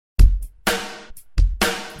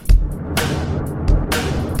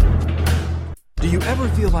Ever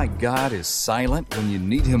feel like God is silent when you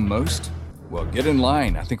need Him most? Well, get in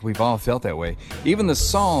line. I think we've all felt that way. Even the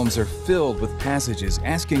Psalms are filled with passages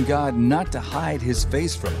asking God not to hide His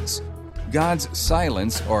face from us. God's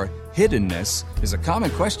silence or hiddenness is a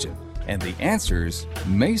common question, and the answers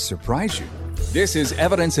may surprise you. This is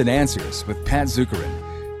Evidence and Answers with Pat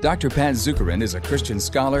Zukeran. Dr. Pat Zukeran is a Christian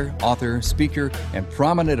scholar, author, speaker, and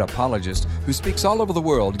prominent apologist who speaks all over the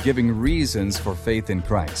world giving reasons for faith in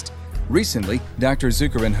Christ. Recently, Dr.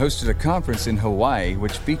 Zukeran hosted a conference in Hawaii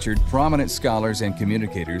which featured prominent scholars and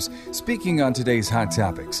communicators speaking on today's hot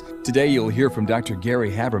topics. Today you'll hear from Dr.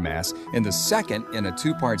 Gary Habermas in the second in a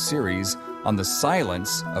two-part series on the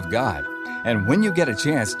silence of God. And when you get a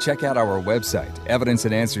chance, check out our website,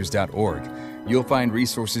 evidenceandanswers.org. You'll find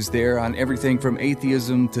resources there on everything from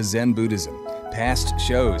atheism to Zen Buddhism, past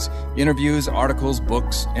shows, interviews, articles,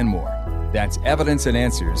 books, and more. That's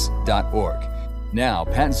evidenceandanswers.org. Now,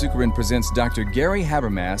 Pat Zukeran presents Dr. Gary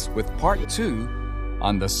Habermas with Part 2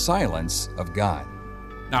 on the silence of God.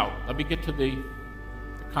 Now, let me get to the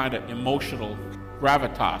kind of emotional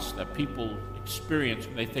gravitas that people experience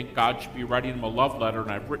when they think God should be writing them a love letter,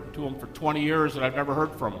 and I've written to him for 20 years and I've never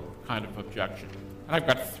heard from him kind of objection. And I've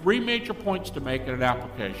got 3 major points to make in an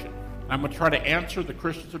application. I'm going to try to answer the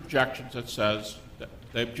Christian's objections the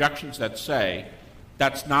objections that say,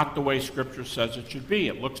 that's not the way Scripture says it should be.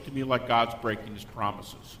 It looks to me like God's breaking His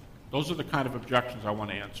promises. Those are the kind of objections I want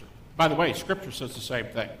to answer. By the way, Scripture says the same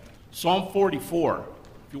thing. Psalm 44,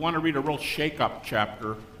 if you want to read a real shake-up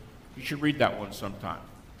chapter, you should read that one sometime.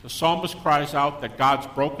 The psalmist cries out that God's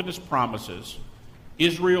broken His promises.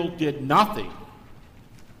 Israel did nothing.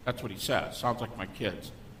 That's what he says. Sounds like my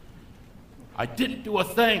kids. I didn't do a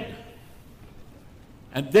thing.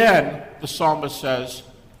 And then the psalmist says,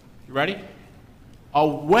 you ready?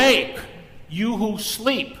 Awake, you who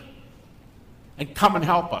sleep, and come and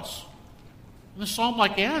help us. And the psalm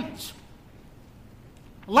ends.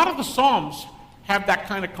 A lot of the psalms have that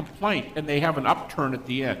kind of complaint, and they have an upturn at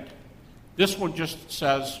the end. This one just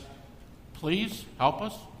says, please help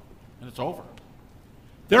us, and it's over.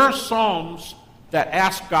 There are psalms that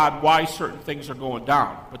ask God why certain things are going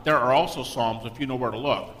down, but there are also psalms, if you know where to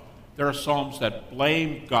look, there are psalms that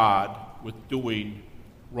blame God with doing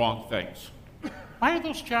wrong things. Why are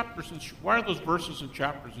those verses and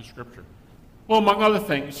chapters in Scripture? Well, among other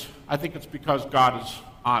things, I think it's because God is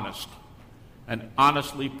honest and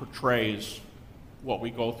honestly portrays what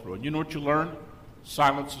we go through. And you know what you learn?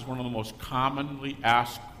 Silence is one of the most commonly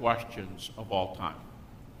asked questions of all time.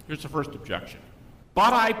 Here's the first objection.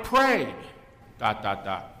 But I prayed, ... I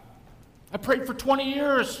prayed for 20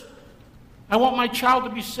 years. I want my child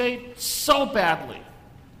to be saved so badly.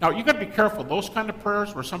 Now, you've got to be careful. Those kind of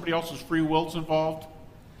prayers where somebody else's free will is involved,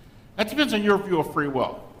 that depends on your view of free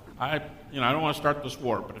will. I don't want to start this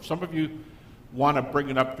war, but if some of you want to bring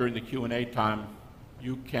it up during the Q&A time,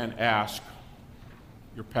 you can ask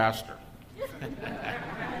your pastor.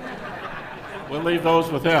 We'll leave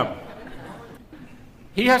those with him.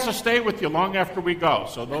 He has to stay with you long after we go,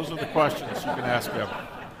 so those are the questions you can ask him.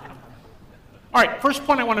 All right, first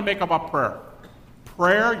point I want to make about prayer.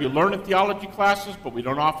 Prayer, you learn in theology classes, but we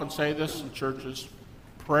don't often say this in churches.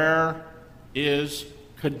 Prayer is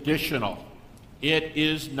conditional. It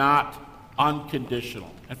is not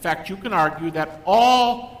unconditional. In fact, you can argue that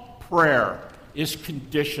all prayer is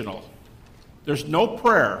conditional. There's no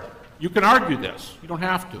prayer. You can argue this. You don't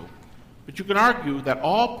have to. But you can argue that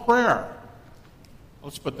all prayer,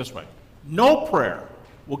 let's put it this way, no prayer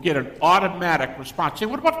will get an automatic response. Say,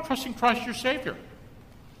 what about trusting Christ your Savior?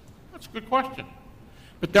 That's a good question.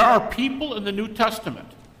 But there are people in the New Testament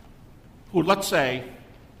who, let's say,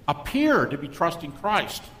 appear to be trusting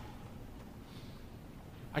Christ.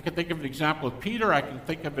 I can think of an example of Peter. I can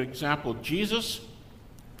think of an example of Jesus.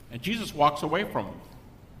 And Jesus walks away from them.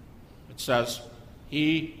 It says,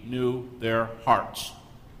 he knew their hearts.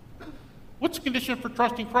 What's the condition for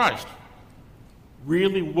trusting Christ?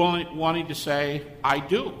 Really wanting to say, I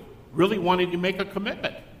do. Really wanting to make a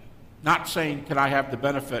commitment. Not saying, can I have the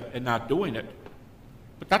benefit and not doing it.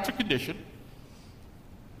 But that's a condition.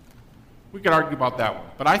 We could argue about that one.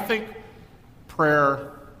 But I think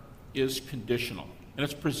prayer is conditional. And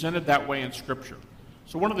it's presented that way in Scripture.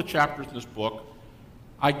 So one of the chapters in this book,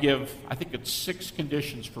 I think it's 6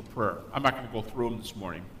 conditions for prayer. I'm not going to go through them this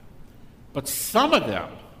morning. But some of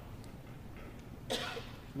them,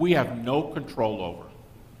 we have no control over.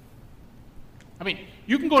 I mean,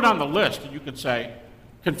 you can go down the list and you can say,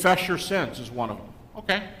 confess your sins is one of them.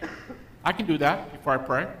 Okay, I can do that before I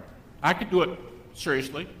pray. I can do it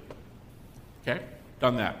seriously. Okay,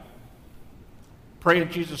 done that. Pray in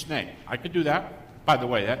Jesus' name. I can do that. By the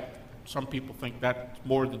way, some people think that's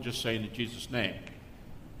more than just saying in Jesus' name.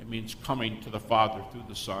 It means coming to the Father through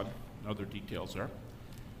the Son, and other details there.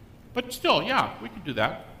 But still, yeah, we can do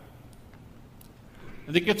that.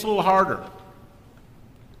 And it gets a little harder.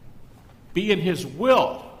 Be in his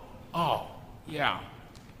will. Oh, yeah.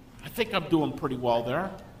 I think I'm doing pretty well there,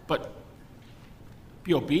 but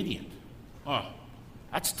be obedient. Oh,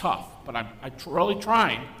 that's tough, but I'm really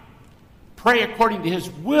trying. Pray according to his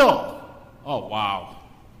will. Oh, wow.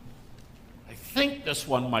 I think this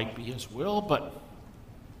one might be his will, but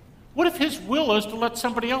what if his will is to let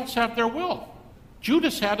somebody else have their will?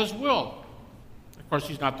 Judas had his will. Of course,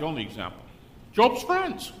 he's not the only example. Job's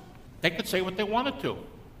friends, they could say what they wanted to.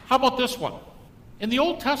 How about this one? In the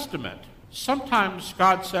Old Testament, sometimes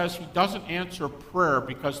God says he doesn't answer prayer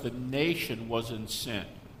because the nation was in sin.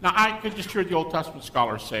 Now, I could just hear the Old Testament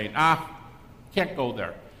scholars saying, can't go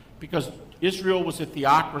there. Because Israel was a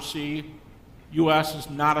theocracy, U.S. is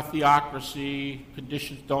not a theocracy,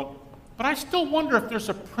 conditions don't. But I still wonder if there's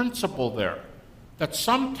a principle there, that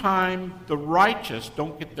sometimes the righteous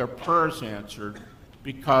don't get their prayers answered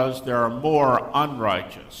because there are more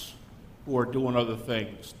unrighteous who are doing other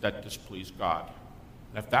things that displease God.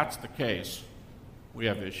 And if that's the case, we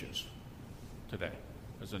have issues today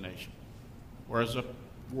as a nation, or as a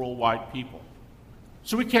worldwide people.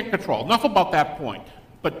 So we can't control. Enough about that point.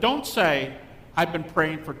 But don't say, I've been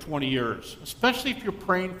praying for 20 years, especially if you're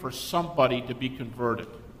praying for somebody to be converted,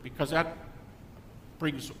 because that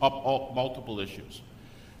brings up multiple issues.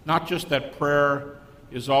 Not just that prayer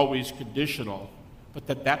is always conditional, but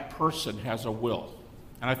that person has a will.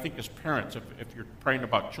 And I think as parents, if you're praying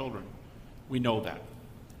about children, we know that.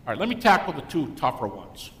 All right, let me tackle the two tougher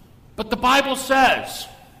ones. But the Bible says,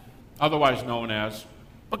 otherwise known as,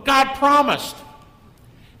 but God promised.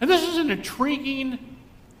 And this is an intriguing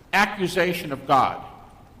accusation of God,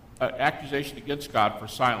 accusation against God for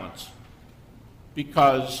silence.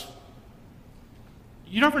 Because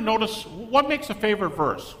you never notice, what makes a favorite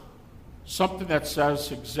verse? Something that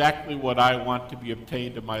says exactly what I want to be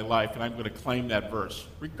obtained in my life, and I'm going to claim that verse,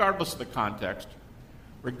 regardless of the context,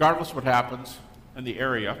 regardless of what happens in the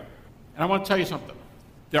area. And I want to tell you something.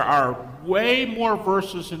 There are way more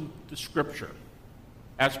verses in the Scripture.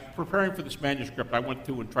 As preparing for this manuscript, I went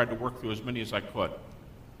through and tried to work through as many as I could.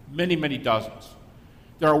 Many, many dozens.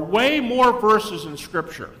 There are way more verses in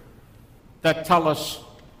Scripture that tell us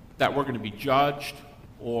that we're going to be judged,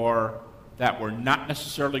 or that we're not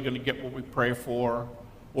necessarily going to get what we pray for,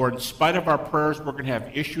 or in spite of our prayers, we're going to have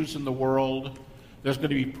issues in the world. There's going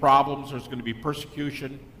to be problems. There's going to be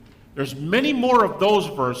persecution. There's many more of those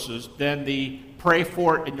verses than the pray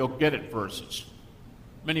for it and you'll get it verses.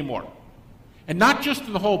 Many more. And not just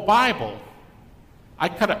in the whole Bible. I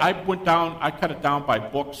cut it down by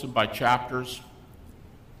books and by chapters.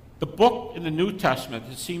 The book in the New Testament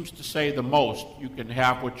that seems to say the most, you can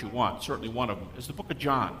have what you want, certainly one of them, is the book of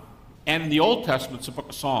John. And in the Old Testament, it's the book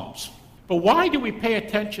of Psalms. But why do we pay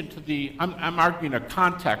attention to I'm arguing a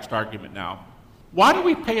context argument now. Why do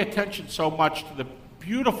we pay attention so much to the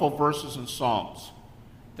beautiful verses in Psalms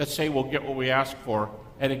that say we'll get what we ask for,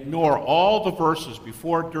 and ignore all the verses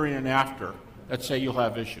before, during, and after that say you'll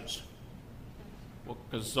have issues? Well,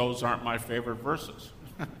 because those aren't my favorite verses.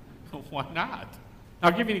 Why not?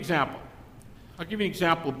 I'll give you an example. I'll give you an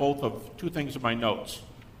example both of two things in my notes.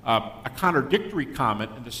 A contradictory comment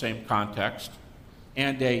in the same context,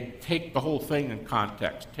 and a take the whole thing in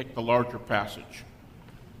context, take the larger passage.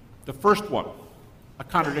 The first one, a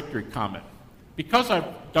contradictory comment. Because I've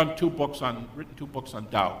written 2 books on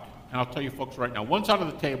doubt, and I'll tell you folks right now, one's out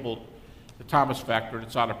of the table, the Thomas Factor, and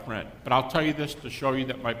it's out of print. But I'll tell you this to show you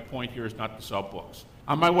that my point here is not to sell books.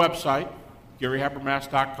 On my website,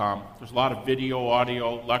 GaryHabermas.com, there's a lot of video,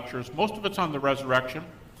 audio, lectures. Most of it's on the resurrection,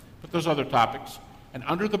 but there's other topics. And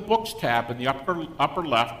under the Books tab in the upper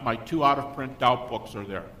left, my 2 out-of-print doubt books are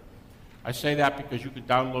there. I say that because you can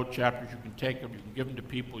download chapters, you can take them, you can give them to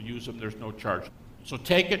people, use them, there's no charge. So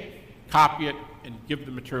take it, copy it, and give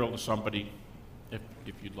the material to somebody if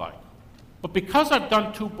you'd like. But because I've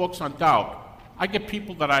done 2 books on doubt, I get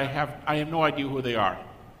people that I have no idea who they are.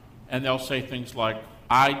 And they'll say things like,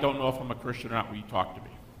 I don't know if I'm a Christian or not, will you talk to me?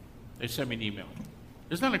 They send me an email.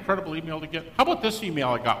 Isn't that an incredible email to get? How about this email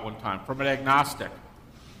I got one time from an agnostic?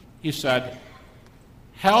 He said,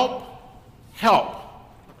 help,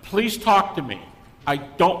 please talk to me. I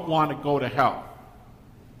don't want to go to hell.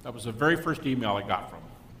 That was the very first email I got from him,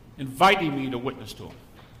 inviting me to witness to him.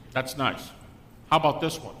 That's nice. How about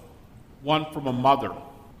this one? One from a mother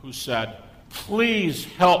who said, please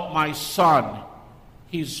help my son.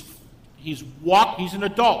 He's an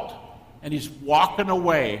adult, and he's walking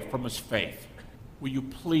away from his faith. Will you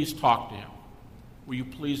please talk to him? will you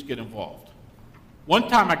please get involved? One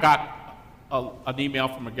time I got an email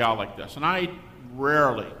from a gal like this, and I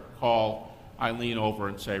rarely call Eileen over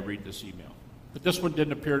and say, read this email. But this one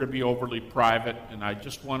didn't appear to be overly private, and I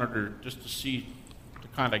just wanted her just to see the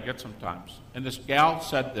kind I get sometimes. And this gal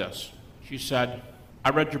said this. She said,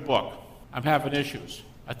 I read your book. I'm having issues.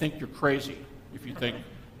 I think you're crazy if you think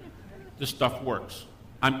this stuff works.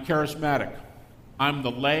 I'm charismatic. I'm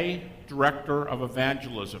the lay director of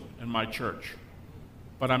evangelism in my church,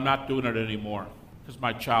 but I'm not doing it anymore because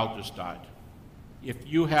my child just died.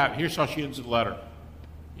 Here's how she ends the letter.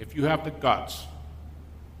 If you have the guts,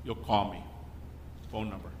 you'll call me. Phone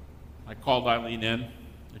number. I called Eileen in,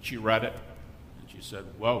 and she read it, and she said,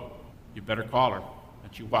 whoa, you better call her.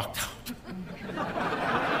 And she walked out.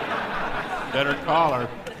 Better call her.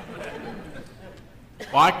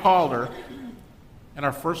 Well, I called her, and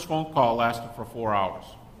our first phone call lasted for 4 hours.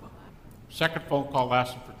 Second phone call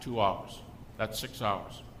lasted for 2 hours. That's 6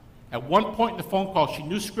 hours. At one point in the phone call, she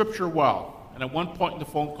knew Scripture well, and at one point in the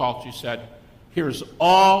phone call, she said, here's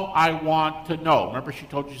all I want to know. Remember, she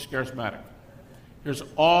told you she's charismatic. Here's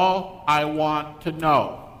all I want to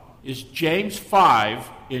know. Is James 5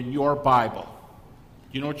 in your Bible?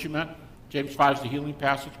 Do you know what she meant? James 5 is the healing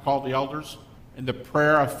passage, called the elders, and the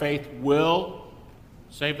prayer of faith will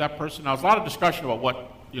save that person. Now, there's a lot of discussion about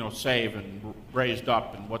what, save and raised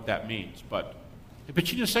up and what that means, but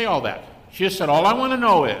she didn't say all that. She just said, all I want to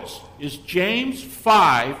know is James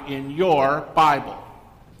 5 in your Bible?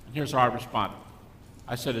 And here's how I responded.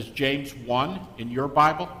 I said, is James 1 in your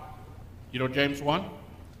Bible? You know James 1?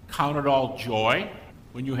 Count it all joy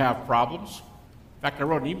when you have problems. In fact, I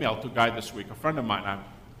wrote an email to a guy this week, a friend of mine. I'm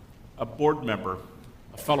a board member,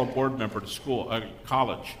 a fellow board member to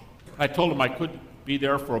college. I told him I couldn't be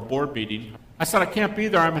there for a board meeting. I said, I can't be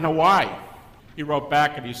there, I'm in Hawaii. He wrote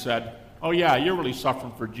back and he said, oh yeah, you're really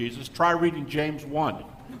suffering for Jesus. Try reading James 1. All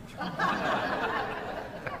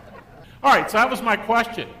right, so that was my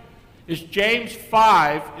question. Is James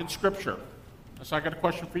 5 in Scripture? So I got a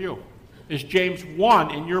question for you. Is James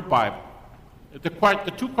 1 in your Bible?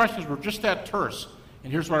 The two questions were just that terse.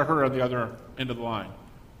 And here's what I heard on the other end of the line.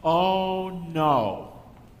 Oh, no.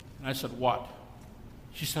 And I said, what?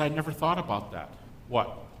 She said, I never thought about that.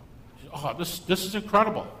 What? She said, oh, this is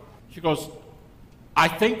incredible. She goes, I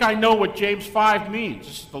think I know what James 5 means.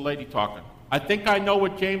 This is the lady talking. I think I know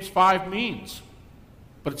what James 5 means.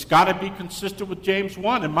 But it's got to be consistent with James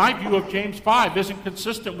 1. And my view of James 5 isn't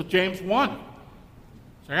consistent with James 1.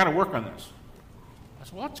 So I got to work on this. I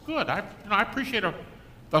said, well, that's good. I appreciate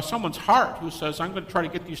someone's heart who says, I'm going to try to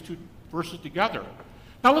get these two verses together.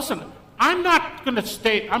 Now listen, I'm not going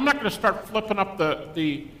to start flipping up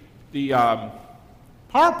the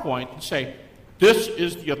PowerPoint and say, this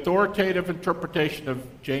is the authoritative interpretation of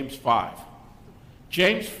James 5.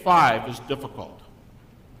 James 5 is difficult.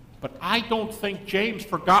 But I don't think James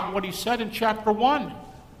forgot what he said in chapter 1.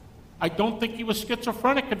 I don't think he was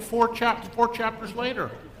schizophrenic in four chapters later.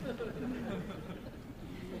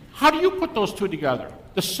 How do you put those two together?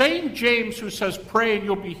 The same James who says pray and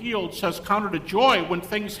you'll be healed says count it a joy when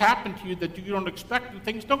things happen to you that you don't expect and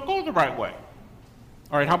things don't go the right way.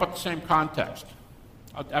 All right, how about the same context?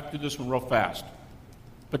 I'll have to do this one real fast.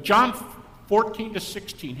 But John 14 to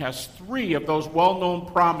 16 has 3 of those well-known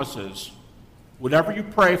promises. Whatever you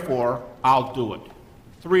pray for, I'll do it.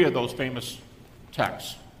 3 of those famous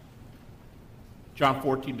texts. John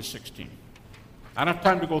 14 to 16. I don't have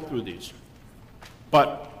time to go through these.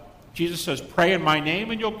 But Jesus says, pray in my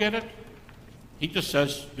name and you'll get it. He just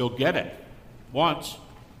says, you'll get it once.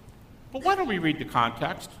 But why don't we read the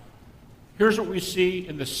context? Here's what we see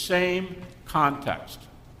in the same context.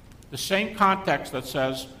 The same context that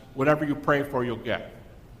says, whatever you pray for, you'll get.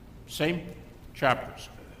 Same chapters.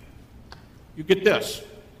 You get this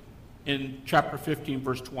in chapter 15,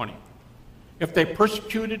 verse 20. If they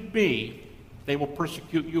persecuted me, they will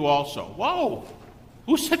persecute you also. Whoa!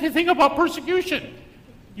 Who said anything about persecution?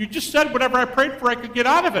 You just said whatever I prayed for, I could get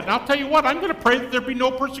out of it. And I'll tell you what, I'm going to pray that there be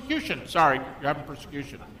no persecution. Sorry, you're having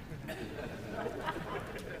persecution.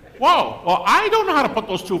 Whoa! Well, I don't know how to put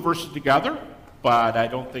those two verses together, but I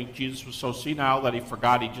don't think Jesus was so senile that he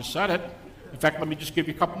forgot he just said it. In fact, let me just give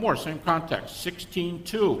you a couple more, same context.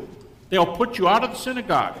 16:2. They'll put you out of the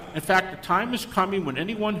synagogue. In fact, the time is coming when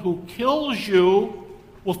anyone who kills you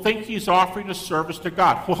will think he's offering a service to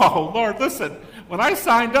God. Whoa, Lord, listen, when I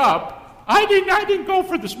signed up, I didn't go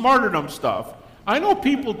for this martyrdom stuff. I know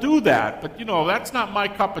people do that, but that's not my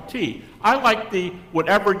cup of tea. I like the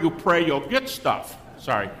whatever you pray you'll get stuff.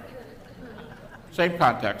 Sorry. Same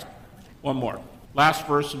context. One more. Last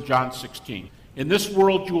verse in John 16. In this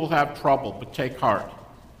world you will have trouble, but take heart.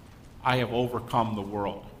 I have overcome the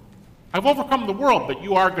world. I've overcome the world, but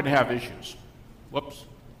you are going to have issues. Whoops.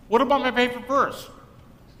 What about my favorite verse?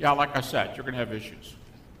 Yeah, like I said, you're going to have issues.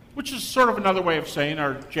 Which is sort of another way of saying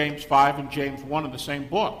are James 5 and James 1 in the same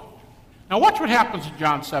book. Now watch what happens in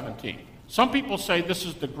John 17. Some people say this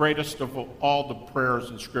is the greatest of all the prayers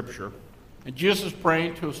in Scripture. And Jesus is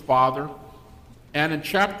praying to his Father. And in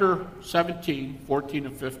chapter 17, 14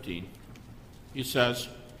 and 15, he says,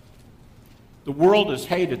 the world has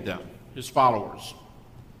hated them, his followers.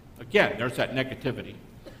 Again, there's that negativity.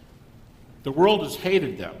 The world has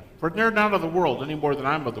hated them, for they're not of the world any more than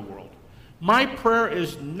I'm of the world. My prayer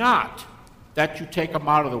is not that you take them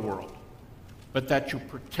out of the world, but that you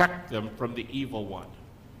protect them from the evil one.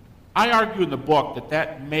 I argue in the book that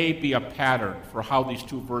that may be a pattern for how these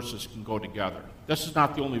two verses can go together. This is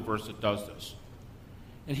not the only verse that does this.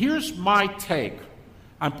 And here's my take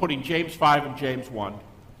on putting James 5 and James 1,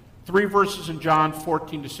 3 verses in John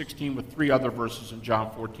 14 to 16 with 3 other verses in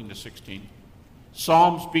John 14 to 16.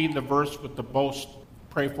 Psalms being the verse with the most,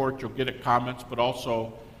 pray for it, you'll get it comments, but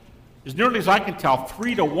also, as nearly as I can tell,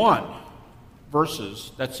 3 to 1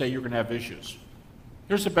 verses that say you're going to have issues.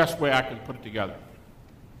 Here's the best way I can put it together.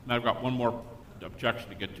 And I've got one more objection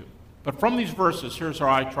to get to. But from these verses, here's how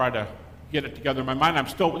I try to get it together in my mind.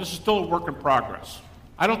 This is still a work in progress.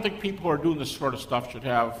 I don't think people who are doing this sort of stuff should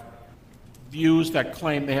have views that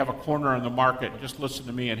claim they have a corner in the market. Just listen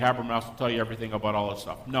to me and Habermas will tell you everything about all this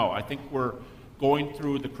stuff. No, I think we're going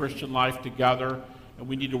through the Christian life together, and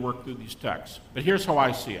we need to work through these texts. But here's how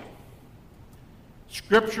I see it.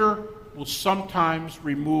 Scripture will sometimes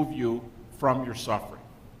remove you from your suffering.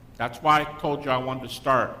 That's why I told you I wanted to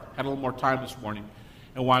start, had a little more time this morning,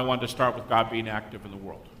 and why I wanted to start with God being active in the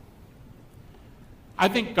world. I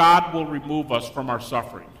think God will remove us from our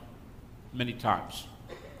suffering many times.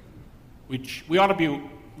 We ought to be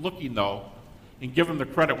looking, though, and give him the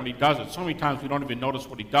credit when he does it. So many times we don't even notice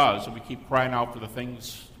what he does, and we keep crying out for the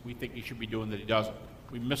things we think he should be doing that he doesn't.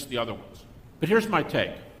 We miss the other ones. But here's my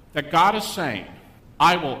take, that God is saying,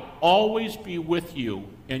 I will always be with you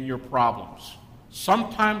in your problems.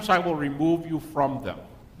 Sometimes I will remove you from them,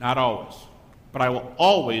 not always, but I will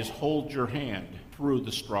always hold your hand through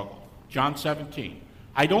the struggle. John 17,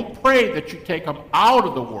 I don't pray that you take them out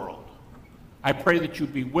of the world. I pray that you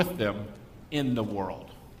be with them in the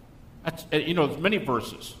world. That's, there's many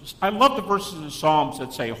verses. I love the verses in Psalms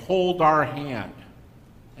that say, hold our hand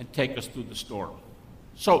and take us through the storm.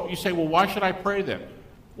 So you say, well, why should I pray then?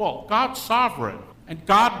 Well, God's sovereign, and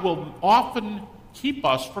God will often keep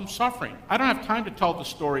us from suffering. I don't have time to tell the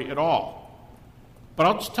story at all, but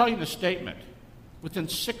I'll just tell you the statement. Within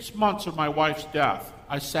 6 months of my wife's death,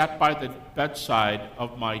 I sat by the bedside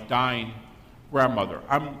of my dying grandmother.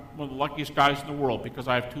 I'm one of the luckiest guys in the world because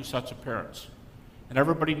I have 2 sets of parents. And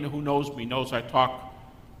everybody who knows me knows I talk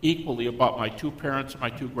equally about my 2 parents and my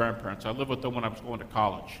 2 grandparents. I lived with them when I was going to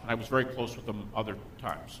college, and I was very close with them other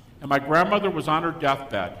times. And my grandmother was on her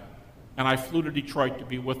deathbed, and I flew to Detroit to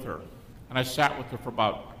be with her. And I sat with her for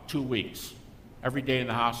about 2 weeks, every day in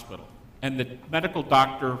the hospital. And the medical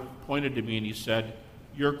doctor pointed to me and he said,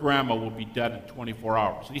 your grandma will be dead in 24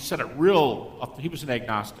 hours. And he said it he was an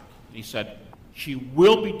agnostic. And he said, she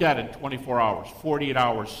will be dead in 24 hours, 48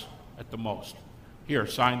 hours at the most. Here,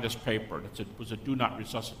 sign this paper. It was a do not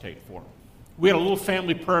resuscitate form. We had a little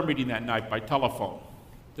family prayer meeting that night by telephone.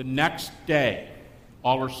 The next day,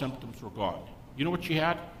 all her symptoms were gone. You know what she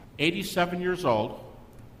had? 87 years old.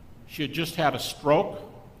 She had just had a stroke,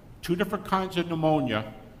 2 different kinds of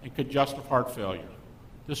pneumonia, and congestive heart failure.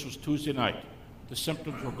 This was Tuesday night. The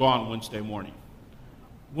symptoms were gone Wednesday morning.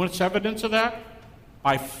 What's evidence of that?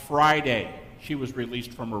 By Friday, she was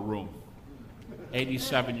released from her room.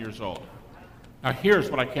 87 years old. Now here's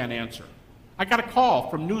what I can't answer. I got a call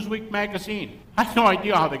from Newsweek magazine. I have no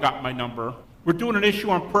idea how they got my number. We're doing an issue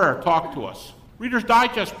on prayer. Talk to us. Reader's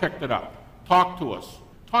Digest picked it up. Talk to us.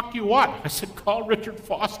 Talk to you what? I said, call Richard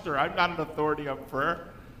Foster. I'm not an authority on prayer.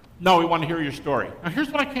 No, we want to hear your story. Now here's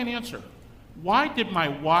what I can't answer. Why did my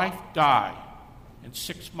wife die and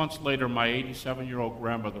 6 months later my 87-year-old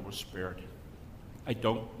grandmother was spared? I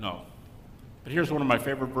don't know. But here's one of my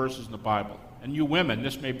favorite verses in the Bible. And you women,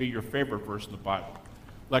 this may be your favorite verse in the Bible.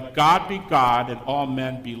 Let God be God and all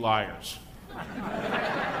men be liars.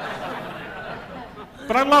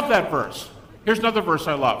 But I love that verse. Here's another verse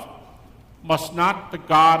I love. Must not the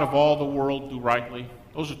God of all the world do rightly?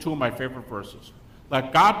 Those are 2 of my favorite verses.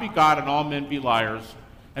 Let God be God and all men be liars,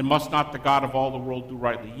 and must not the God of all the world do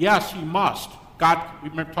rightly? Yes, he must. God, we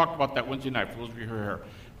talked about that Wednesday night, for those of you who are here.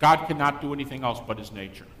 God cannot do anything else but his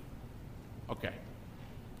nature. Okay.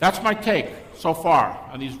 That's my take so far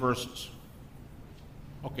on these verses.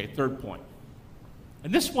 Okay, third point.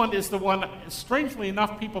 And this one is the one, strangely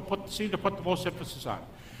enough, people seem to put the most emphasis on.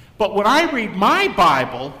 But when I read my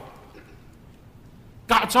Bible,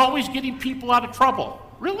 God's always getting people out of trouble.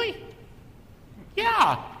 Really?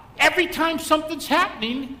 Yeah. Every time something's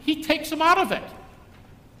happening, he takes them out of it.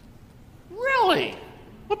 Really?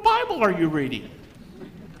 What Bible are you reading?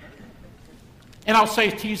 And I'll say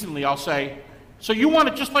teasingly, so you want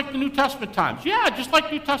it just like the New Testament times? Yeah, just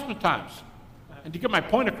like New Testament times. And to get my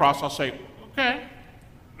point across, I'll say, okay.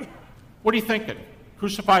 What are you thinking?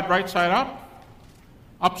 Crucified right side up?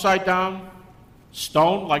 Upside down?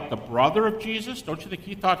 Stoned like the brother of Jesus? Don't you think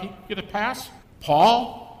he thought he could get a pass?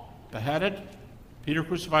 Paul, beheaded. Peter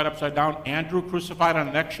crucified upside down. Andrew crucified on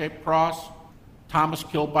an X-shaped cross. Thomas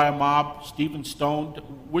killed by a mob. Stephen stoned.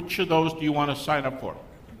 Which of those do you want to sign up for?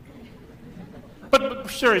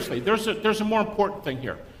 But seriously, there's a more important thing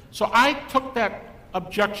here. So I took that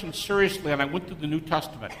objection seriously, and I went to the New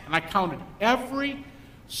Testament, and I counted every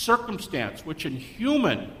circumstance which in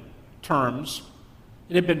human terms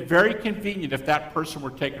it had been very convenient if that person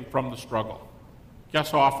were taken from the struggle.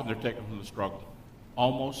 Guess how often they're taken from the struggle?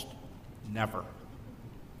 Almost never.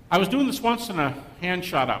 I was doing this once and a hand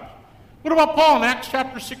shot up. What about Paul in Acts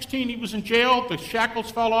chapter 16? He was in jail, the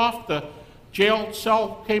shackles fell off, the jail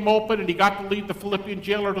cell came open, and he got to lead the Philippian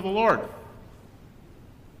jailer to the Lord.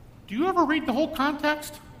 Do you ever read the whole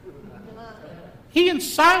context? He and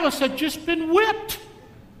Silas had just been whipped.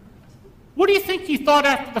 What do you think he thought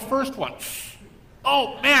after the first one?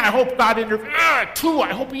 Oh, man, I hope God intervenes. 2,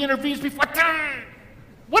 I hope he intervenes before 3.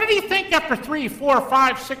 What did he think after 3, 4,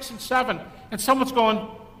 5, 6, and 7? And someone's going,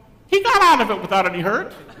 he got out of it without any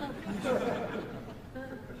hurt.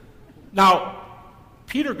 Now,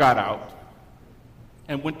 Peter got out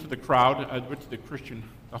and went to the crowd, went to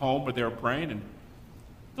the home where they were praying, and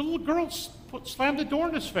the little girl slammed the door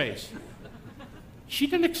in his face. She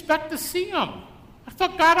didn't expect to see him. I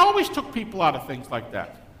thought God always took people out of things like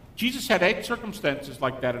that. Jesus had 8 circumstances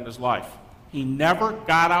like that in his life. He never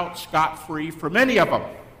got out scot-free from any of them.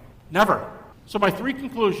 Never. So my 3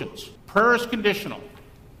 conclusions. Prayer is conditional.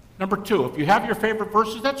 Number 2, if you have your favorite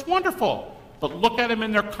verses, that's wonderful. But look at them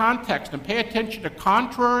in their context and pay attention to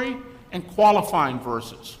contrary and qualifying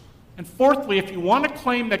verses. And fourthly, if you want to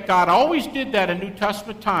claim that God always did that in New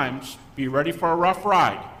Testament times, be ready for a rough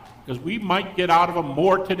ride, because we might get out of them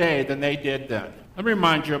more today than they did then. Let me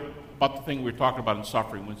remind you about the thing we were talking about in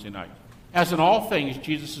suffering Wednesday night. As in all things,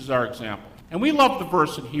 Jesus is our example. And we love the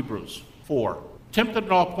verse in Hebrews 4, tempted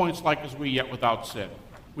at all points like as we, yet without sin.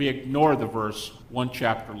 We ignore the verse 1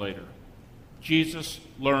 chapter later. Jesus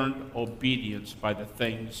learned obedience by the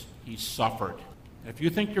things he suffered. If you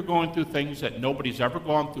think you're going through things that nobody's ever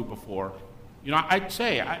gone through before, I'd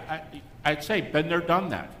say, been there, done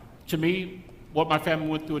that. To me, what my family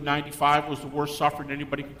went through in 95 was the worst suffering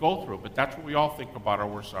anybody could go through, but that's what we all think about, our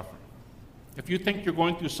worst suffering. If you think you're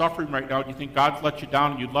going through suffering right now and you think God's let you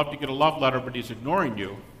down and you'd love to get a love letter, but he's ignoring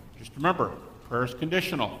you, just remember, prayer is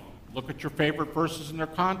conditional. Look at your favorite verses in their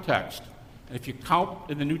context. And if you count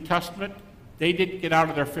in the New Testament, they didn't get out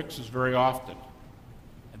of their fixes very often.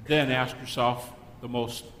 And then ask yourself the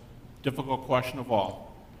most difficult question of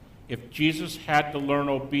all. If Jesus had to learn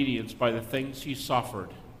obedience by the things he suffered,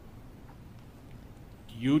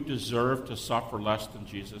 do you deserve to suffer less than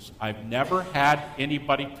Jesus? I've never had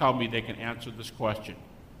anybody tell me they can answer this question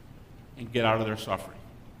and get out of their suffering.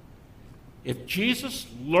 If Jesus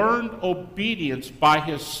learned obedience by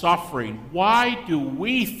his suffering, why do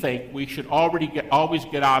we think we should always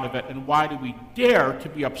get out of it, and why do we dare to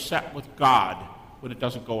be upset with God when it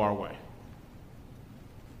doesn't go our way?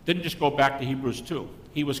 Didn't just go back to Hebrews 2.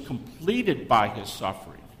 He was completed by his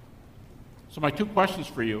suffering. So my 2 questions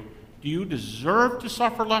for you. Do you deserve to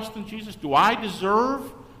suffer less than Jesus? Do I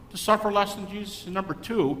deserve to suffer less than Jesus? And number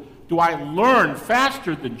 2, do I learn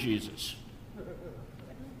faster than Jesus?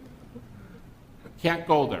 Can't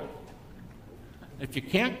go there. If you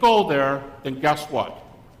can't go there, then guess what?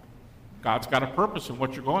 God's got a purpose in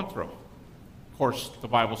what you're going through. Of course, the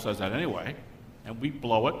Bible says that anyway. And we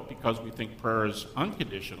blow it because we think prayer is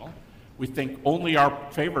unconditional. We think only our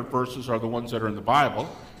favorite verses are the ones that are in the Bible.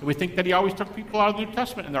 And we think that he always took people out of the New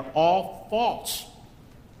Testament, and they're all false.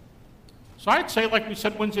 So I'd say, like we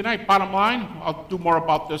said Wednesday night, bottom line, I'll do more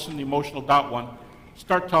about this in the emotional doubt one,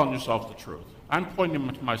 start telling yourself the truth. I'm pointing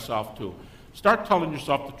to myself too. Start telling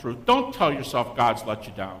yourself the truth. Don't tell yourself God's let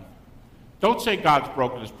you down. Don't say God's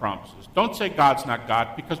broken his promises. Don't say God's not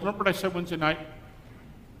God, because remember what I said Wednesday night?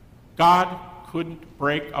 God couldn't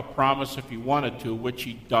break a promise if he wanted to, which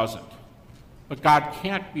he doesn't. But God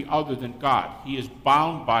can't be other than God. He is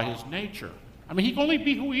bound by his nature. I mean, he can only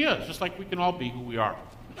be who he is, just like we can all be who we are.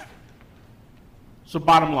 So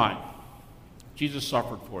bottom line, Jesus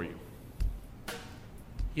suffered for you.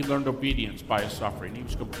 He learned obedience by his suffering. He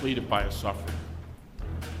was completed by his suffering.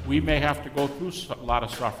 We may have to go through a lot of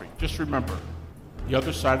suffering. Just remember, the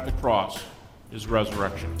other side of the cross is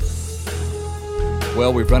resurrection.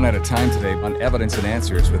 Well, we've run out of time today on Evidence and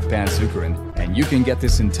Answers with Pat Zukeran, and you can get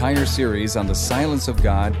this entire series on the silence of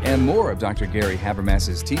God and more of Dr. Gary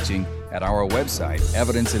Habermas's teaching at our website,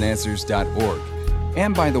 evidenceandanswers.org.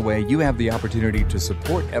 And by the way, you have the opportunity to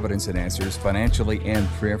support Evidence and Answers financially and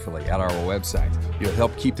prayerfully at our website. You'll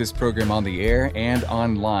help keep this program on the air and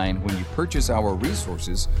online when you purchase our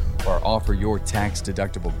resources or offer your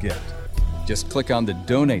tax-deductible gift. Just click on the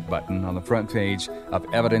Donate button on the front page of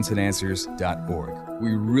evidenceandanswers.org.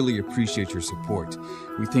 We really appreciate your support.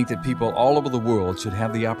 We think that people all over the world should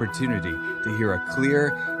have the opportunity to hear a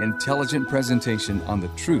clear, intelligent presentation on the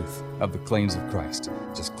truth of the claims of Christ.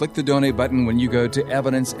 Just click the Donate button when you go to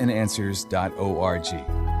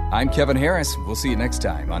evidenceandanswers.org. I'm Kevin Harris. We'll see you next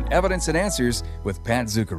time on Evidence and Answers with Pat Zukeran.